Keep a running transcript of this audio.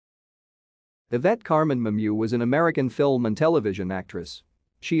Yvette Carmen Mimieux was an American film and television actress.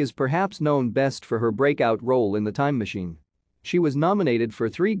 She is perhaps known best for her breakout role in The Time Machine. She was nominated for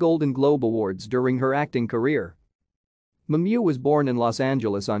 3 Golden Globe Awards during her acting career. Mimieux was born in Los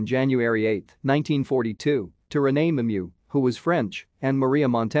Angeles on January 8, 1942, to Renée Mimieux, who was French, and Maria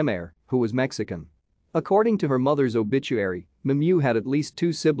Montemer, who was Mexican. According to her mother's obituary, Mimieux had at least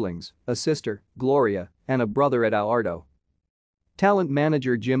 2 siblings, a sister, Gloria, and a brother Eduardo. Talent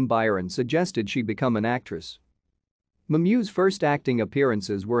manager Jim Byron suggested she become an actress. Mimieux's first acting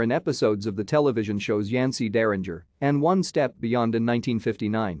appearances were in episodes of the television shows Yancey Derringer and One Step Beyond in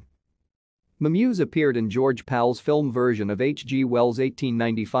 1959. Mimieux appeared in George Pal's film version of H. G. Wells'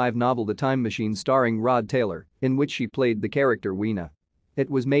 1895 novel The Time Machine starring Rod Taylor, in which she played the character Weena. It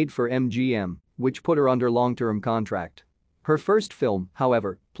was made for MGM, which put her under long-term contract. Her first film,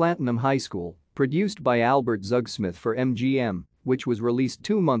 however, Platinum High School, produced by Albert Zugsmith for MGM, which was released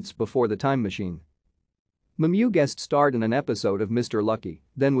 2 months before The Time Machine. Mimieux guest starred in an episode of Mr. Lucky,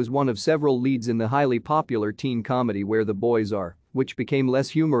 then was one of several leads in the highly popular teen comedy Where the Boys Are, which became less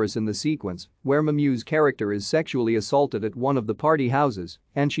humorous in the sequence, where Mimieux's character is sexually assaulted at one of the party houses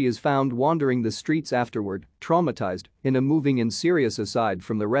and she is found wandering the streets afterward, traumatized, in a moving and serious aside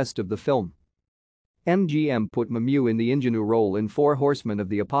from the rest of the film. MGM put Mimieux in the ingenue role in 4 Horsemen of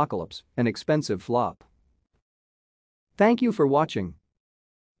the Apocalypse, an expensive flop. Thank you for watching.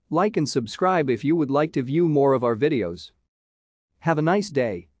 Like and subscribe if you would like to view more of our videos. Have a nice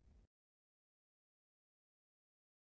day.